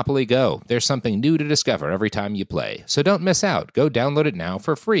with Monopoly Go. There's something new to discover every time you play. So don't miss out. Go download it now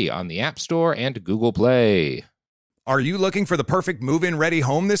for free on the App Store and Google Play. Are you looking for the perfect move-in ready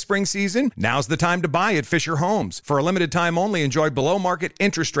home this spring season? Now's the time to buy at Fisher Homes. For a limited time only, enjoy below-market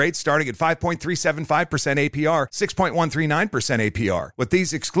interest rates starting at 5.375% APR, 6.139% APR. With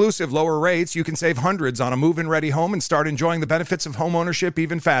these exclusive lower rates, you can save hundreds on a move-in ready home and start enjoying the benefits of home ownership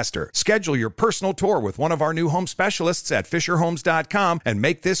even faster. Schedule your personal tour with one of our new home specialists at FisherHomes.com and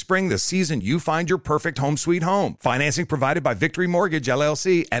make this spring the season you find your perfect home sweet home. Financing provided by Victory Mortgage,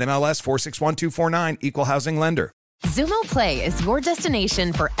 LLC, NMLS 461249, Equal Housing Lender. Xumo Play is your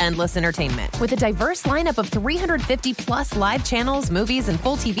destination for endless entertainment. With a diverse lineup of 350 plus live channels, movies, and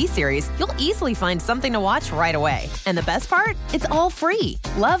full TV series, you'll easily find something to watch right away. And the best part? It's all free.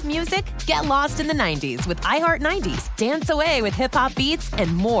 Love music? Get lost in the 90s with iHeart 90s, dance away with hip-hop beats,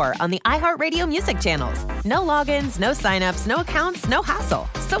 and more on the iHeartRadio music channels. No logins, no signups, no accounts, no hassle.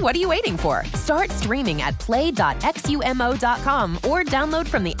 So what are you waiting for? Start streaming at play.xumo.com or download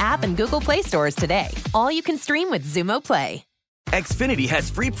from the app and Google Play stores today. All you can stream with Xumo Play. Xfinity has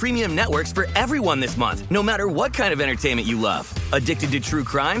free premium networks for everyone this month, no matter what kind of entertainment you love. Addicted to true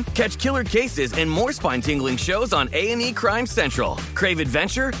crime? Catch killer cases and more spine-tingling shows on A&E Crime Central. Crave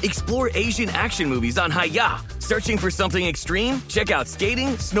adventure? Explore Asian action movies on Hi-YAH. Searching for something extreme? Check out skating,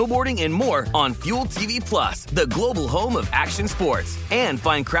 snowboarding, and more on Fuel TV Plus, the global home of action sports. And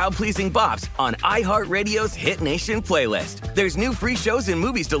find crowd-pleasing bops on iHeartRadio's Hit Nation playlist. There's new free shows and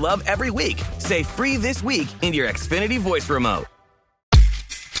movies to love every week. Say free this week in your Xfinity voice remote.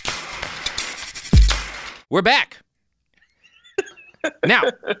 We're back. Now.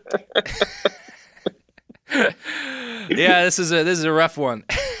 Yeah, this is a rough one.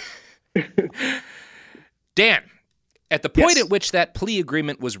 Dan, at the point at which that plea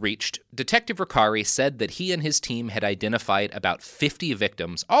agreement was reached, Detective Ricari said that he and his team had identified about 50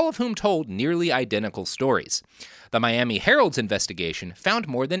 victims, all of whom told nearly identical stories. The Miami Herald's investigation found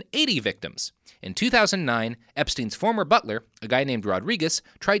more than 80 victims. In 2009, Epstein's former butler, a guy named Rodriguez,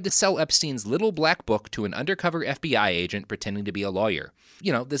 tried to sell Epstein's little black book to an undercover FBI agent pretending to be a lawyer.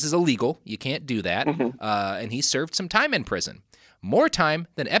 You know, this is illegal. You can't do that. And he served some time in prison. More time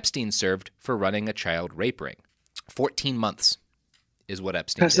than Epstein served for running a child rape ring. 14 months is what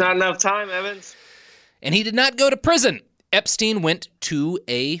Epstein That's did. not enough time, Evans. And he did not go to prison. Epstein went to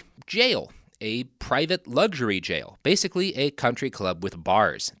a jail. A private luxury jail, basically a country club with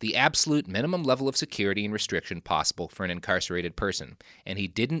bars, the absolute minimum level of security and restriction possible for an incarcerated person. And he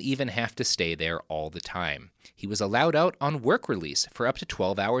didn't even have to stay there all the time. He was allowed out on work release for up to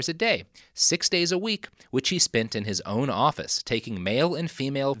 12 hours a day, 6 days a week, which he spent in his own office, taking male and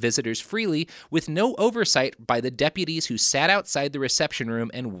female visitors freely with no oversight by the deputies who sat outside the reception room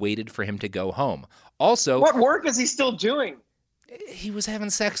and waited for him to go home. Also, what work is he still doing? He was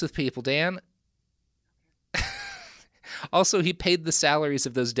having sex with people, Dan. Also, he paid the salaries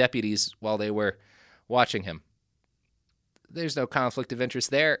of those deputies while they were watching him. There's no conflict of interest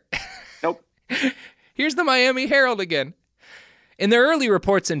there. Nope. Here's the Miami Herald again. In their early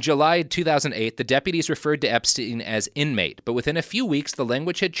reports in July 2008, the deputies referred to Epstein as inmate, but within a few weeks, the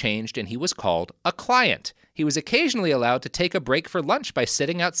language had changed and he was called a client. He was occasionally allowed to take a break for lunch by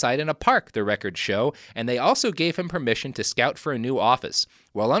sitting outside in a park, the records show, and they also gave him permission to scout for a new office.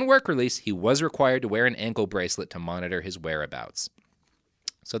 While on work release, he was required to wear an ankle bracelet to monitor his whereabouts.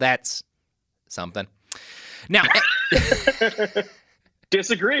 So that's something. Now...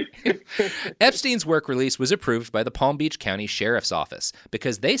 Disagree. Epstein's work release was approved by the Palm Beach County Sheriff's Office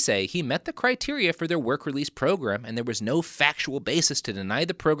because they say he met the criteria for their work release program and there was no factual basis to deny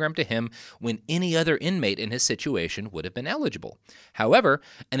the program to him when any other inmate in his situation would have been eligible. However,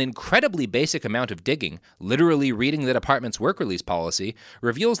 an incredibly basic amount of digging, literally reading the department's work release policy,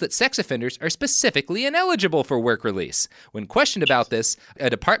 reveals that sex offenders are specifically ineligible for work release. When questioned about this, a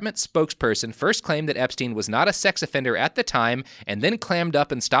department spokesperson first claimed that Epstein was not a sex offender at the time and then clammed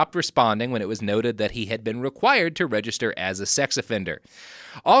up and stopped responding when it was noted that he had been required to register as a sex offender.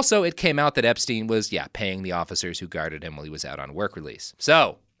 Also, it came out that Epstein was, paying the officers who guarded him while he was out on work release.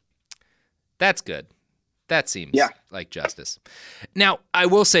 So, That's good. That seems like justice. Now, I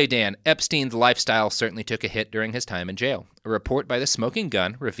will say, Dan, Epstein's lifestyle certainly took a hit during his time in jail. A report by the Smoking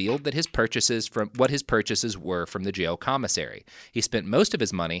Gun revealed that his purchases were from the jail commissary. He spent most of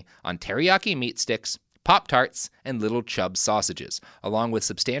his money on teriyaki meat sticks, Pop-Tarts, and Little Chubb's sausages, along with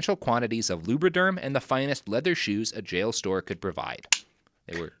substantial quantities of Lubriderm and the finest leather shoes a jail store could provide.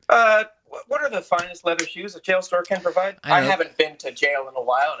 They were... What are the finest leather shoes a jail store can provide? I haven't been to jail in a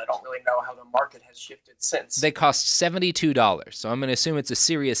while, and I don't really know how the market has shifted since. They cost $72, so I'm going to assume it's a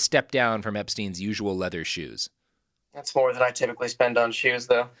serious step down from Epstein's usual leather shoes. That's more than I typically spend on shoes,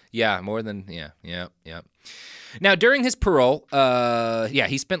 though. Yeah, more than, yeah. Now, during his parole,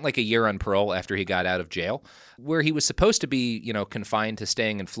 he spent like a year on parole after he got out of jail, where he was supposed to be, confined to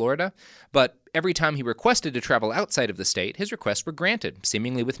staying in Florida. But every time he requested to travel outside of the state, his requests were granted,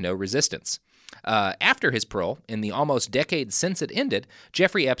 seemingly with no resistance. After his parole, in the almost decade since it ended,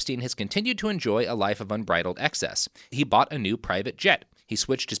 Jeffrey Epstein has continued to enjoy a life of unbridled excess. He bought a new private jet. He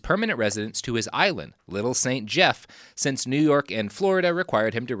switched his permanent residence to his island, Little St. Jeff, since New York and Florida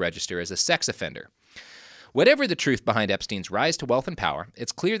required him to register as a sex offender. Whatever the truth behind Epstein's rise to wealth and power,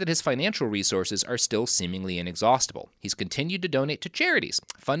 it's clear that his financial resources are still seemingly inexhaustible. He's continued to donate to charities,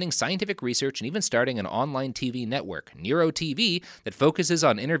 funding scientific research, and even starting an online TV network, Nero TV, that focuses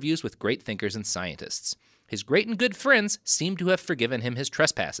on interviews with great thinkers and scientists. His great and good friends seem to have forgiven him his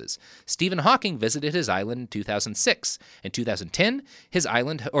trespasses. Stephen Hawking visited his island in 2006. In 2010, he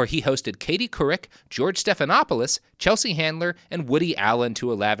hosted Katie Couric, George Stephanopoulos, Chelsea Handler, and Woody Allen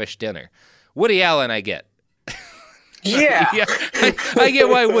to a lavish dinner. Woody Allen, I get. Yeah. I get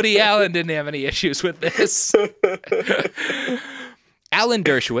why Woody Allen didn't have any issues with this. Alan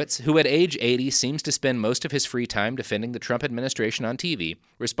Dershowitz, who at age 80 seems to spend most of his free time defending the Trump administration on TV,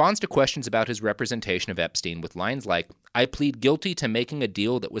 responds to questions about his representation of Epstein with lines like, "I plead guilty to making a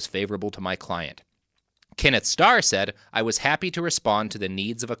deal that was favorable to my client." Kenneth Starr said, "I was happy to respond to the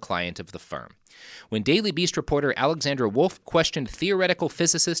needs of a client of the firm." When Daily Beast reporter Alexandra Wolf questioned theoretical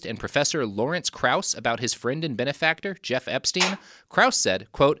physicist and Professor Lawrence Krauss about his friend and benefactor, Jeff Epstein, Krauss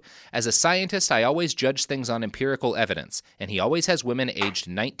said, quote, "As a scientist, I always judge things on empirical evidence, and he always has women aged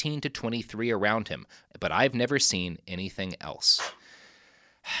 19 to 23 around him, but I've never seen anything else."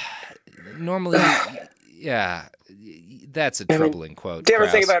 Normally, yeah, that's a troubling quote. Do you ever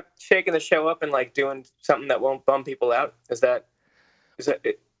Krauss. think about shaking the show up and like doing something that won't bum people out? Is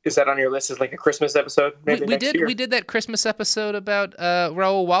that on your list as like a Christmas episode? Maybe we did that Christmas episode about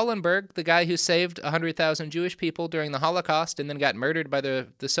Raoul Wallenberg, the guy who saved 100,000 Jewish people during the Holocaust and then got murdered by the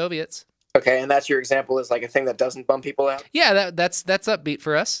Soviets. Okay, and that's your example is like a thing that doesn't bum people out? Yeah, that's upbeat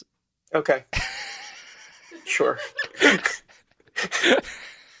for us. Okay. Sure.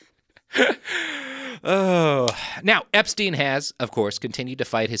 Oh. Now, Epstein has, of course, continued to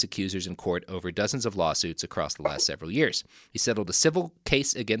fight his accusers in court over dozens of lawsuits across the last several years. He settled a civil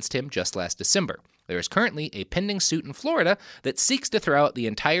case against him just last December. There is currently a pending suit in Florida that seeks to throw out the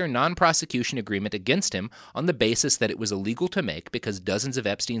entire non-prosecution agreement against him on the basis that it was illegal to make because dozens of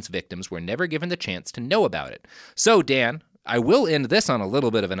Epstein's victims were never given the chance to know about it. So, Dan, I will end this on a little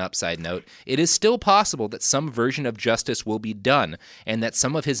bit of an upside note. It is still possible that some version of justice will be done, and that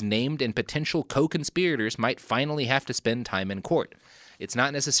some of his named and potential co-conspirators might finally have to spend time in court. It's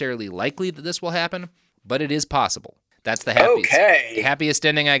not necessarily likely that this will happen, but it is possible. That's the happiest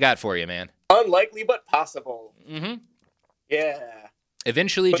ending I got for you, man. Unlikely, but possible. Mm-hmm. Yeah.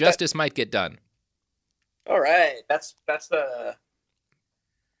 Eventually, justice might get done. All right. That's the...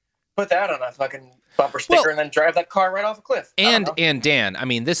 Put that on a fucking bumper sticker and then drive that car right off a cliff. And Dan, I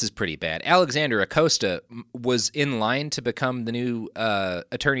mean, this is pretty bad. Alexander Acosta was in line to become the new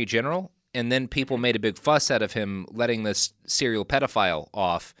attorney general, and then people made a big fuss out of him letting this serial pedophile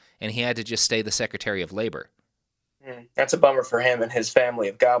off, and he had to just stay the Secretary of Labor. That's a bummer for him and his family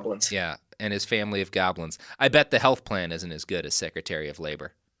of goblins. Yeah, and his family of goblins. I bet the health plan isn't as good as Secretary of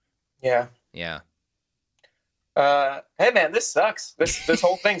Labor. Yeah. Yeah. Hey man, this sucks. This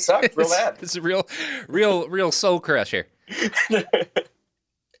whole thing sucked real bad. It's a real soul crusher.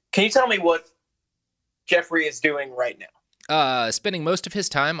 Can you tell me what Jeffrey is doing right now? Spending most of his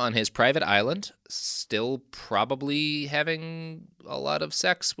time on his private island, still probably having a lot of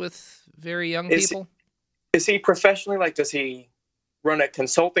sex with very young people. Is he professionally, like, does he run a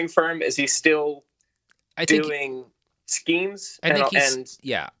consulting firm? Is he still doing schemes?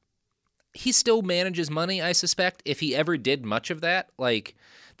 Yeah. He still manages money, I suspect, if he ever did much of that. Like,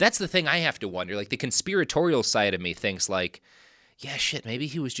 that's the thing I have to wonder. Like, the conspiratorial side of me thinks, like, yeah, shit, maybe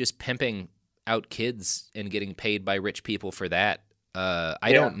he was just pimping out kids and getting paid by rich people for that.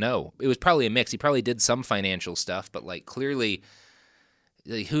 I don't know. It was probably a mix. He probably did some financial stuff, but, like, clearly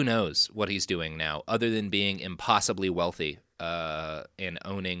who knows what he's doing now, other than being impossibly wealthy and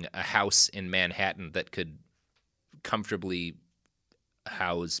owning a house in Manhattan that could comfortably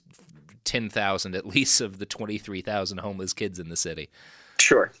house 10,000 at least of the 23,000 homeless kids in the city.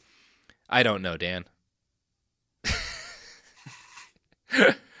 Sure. I don't know, Dan.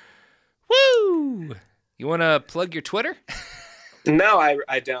 Woo! You want to plug your Twitter? No,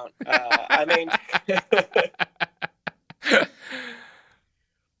 I don't. I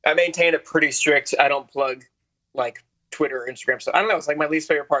maintain a pretty strict, I don't plug like Twitter or Instagram. So I don't know. It's like my least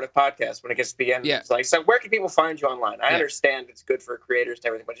favorite part of podcasts when it gets to the end. Yeah. It's like, so where can people find you online? I understand it's good for creators and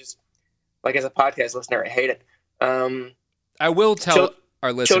everything, but just like as a podcast listener, I hate it. I will tell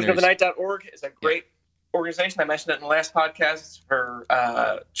our listeners. ChildrenOfTheNight.org is a great organization. I mentioned it in the last podcast for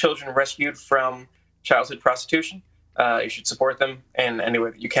children rescued from childhood prostitution. You should support them in any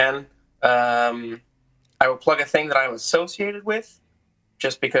way that you can. I will plug a thing that I'm associated with,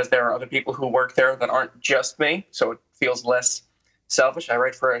 just because there are other people who work there that aren't just me, so it feels less selfish. I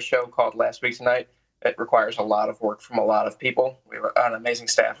write for a show called Last Week Tonight. It requires a lot of work from a lot of people. We have an amazing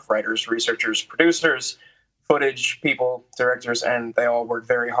staff of writers, researchers, producers, footage people, directors, and they all work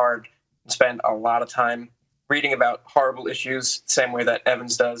very hard and spend a lot of time reading about horrible issues, the same way that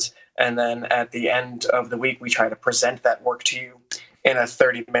Evans does. And then at the end of the week, we try to present that work to you in a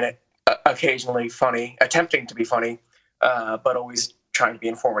 30-minute, occasionally funny, attempting to be funny, but always trying to be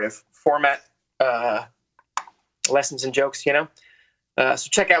informative format, lessons and jokes, you know? So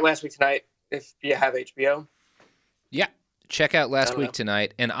check out Last Week Tonight if you have HBO. Yeah, check out Last Week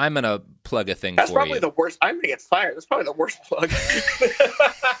Tonight, and I'm going to plug a thing That's for you. That's probably the worst. I'm going to get fired. That's probably the worst plug.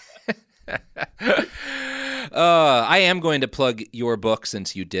 I am going to plug your book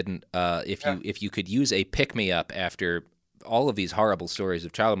since you didn't. If you could use a pick-me-up after all of these horrible stories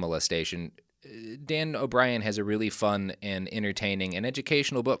of child molestation, Dan O'Brien has a really fun and entertaining and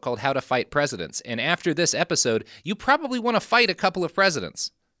educational book called How to Fight Presidents. And after this episode, you probably want to fight a couple of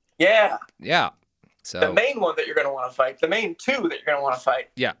presidents. Yeah. Yeah. So the main one that you're going to want to fight, the main two that you're going to want to fight,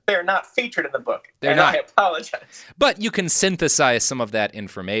 they're not featured in the book. They're not. I apologize. But you can synthesize some of that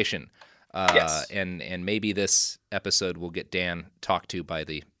information. Yes. And maybe this episode will get Dan talked to by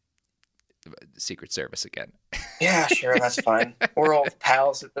the Secret Service again. Yeah, sure, that's fine. We're all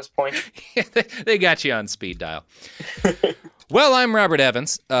pals at this point. They got you on speed dial. Well, I'm Robert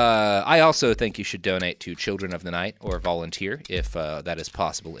Evans. I also think you should donate to Children of the Night or volunteer if that is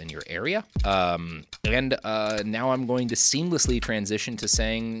possible in your area. And now I'm going to seamlessly transition to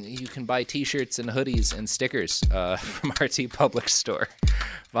saying you can buy T-shirts and hoodies and stickers from our TeePublic store,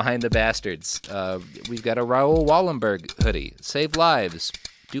 Behind the Bastards. We've got a Raoul Wallenberg hoodie. Save lives.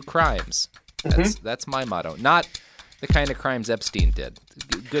 Do crimes. That's my motto. Not the kind of crimes Epstein did.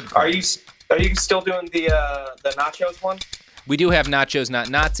 Good crimes. Are you still doing the nachos one? We do have Nachos Not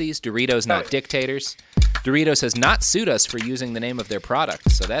Nazis, Doritos Not Dictators. Doritos has not sued us for using the name of their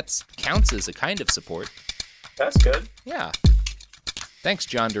product, so that counts as a kind of support. That's good. Yeah. Thanks,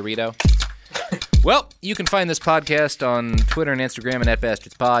 John Dorito. Well, you can find this podcast on Twitter and Instagram at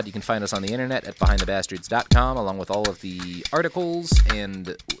 @BastardsPod. You can find us on the internet at BehindTheBastards.com, along with all of the articles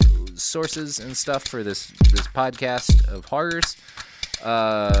and sources and stuff for this podcast of horrors.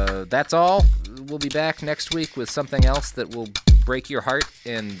 That's all. We'll be back next week with something else that will break your heart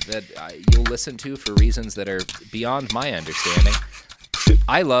and that you'll listen to for reasons that are beyond my understanding.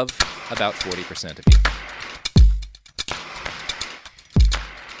 I love about 40% of you.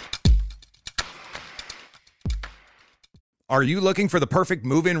 Are you looking for the perfect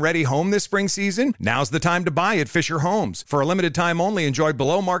move-in ready home this spring season? Now's the time to buy at Fisher Homes. For a limited time only, enjoy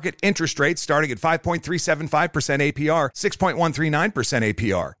below-market interest rates starting at 5.375% APR, 6.139%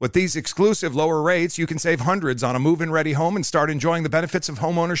 APR. With these exclusive lower rates, you can save hundreds on a move-in ready home and start enjoying the benefits of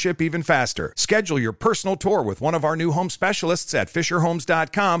home ownership even faster. Schedule your personal tour with one of our new home specialists at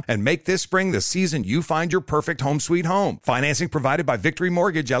FisherHomes.com and make this spring the season you find your perfect home sweet home. Financing provided by Victory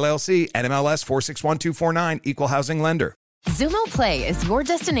Mortgage, LLC, NMLS 461249, Equal Housing Lender. Xumo Play is your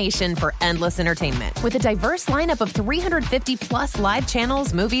destination for endless entertainment. With a diverse lineup of 350 plus live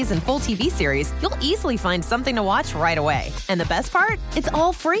channels, movies, and full TV series, you'll easily find something to watch right away. And the best part? It's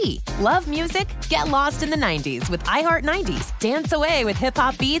all free. Love music? Get lost in the 90s with iHeart 90s, dance away with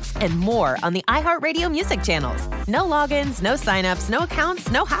hip-hop beats, and more on the iHeartRadio music channels. No logins, no signups, no accounts,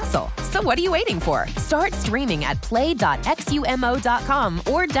 no hassle. So what are you waiting for? Start streaming at play.xumo.com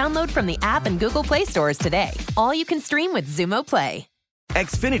or download from the app and Google Play stores today. All you can stream with Xumo Play.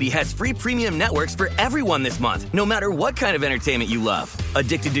 Xfinity has free premium networks for everyone this month, no matter what kind of entertainment you love.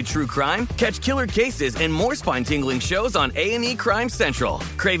 Addicted to true crime? Catch killer cases and more spine-tingling shows on A&E Crime Central.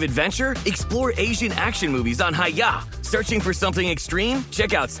 Crave adventure? Explore Asian action movies on Hi-YAH. Searching for something extreme?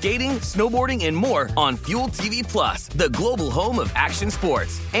 Check out skating, snowboarding, and more on Fuel TV Plus, the global home of action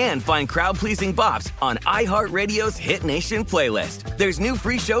sports. And find crowd-pleasing bops on iHeartRadio's Hit Nation playlist. There's new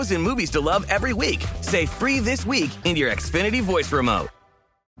free shows and movies to love every week. Say free this week in your Xfinity voice remote.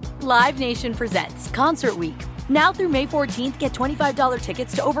 Live Nation presents Concert Week. Now through May 14th, get $25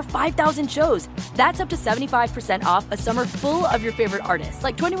 tickets to over 5,000 shows. That's up to 75% off a summer full of your favorite artists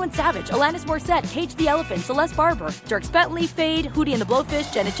like 21 Savage, Alanis Morissette, Cage the Elephant, Celeste Barber, Dierks Bentley, Fade, Hootie and the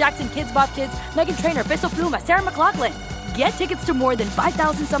Blowfish, Janet Jackson, Kids Bop Kids, Meghan Trainor, Peso Pluma, Sarah McLachlan. Get tickets to more than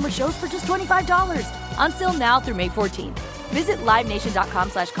 5,000 summer shows for just $25. Until now through May 14th. Visit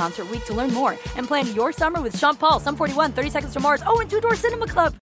LiveNation.com/Concert Week to learn more and plan your summer with Sean Paul, Sum 41, 30 Seconds to Mars, and Two Door Cinema Club.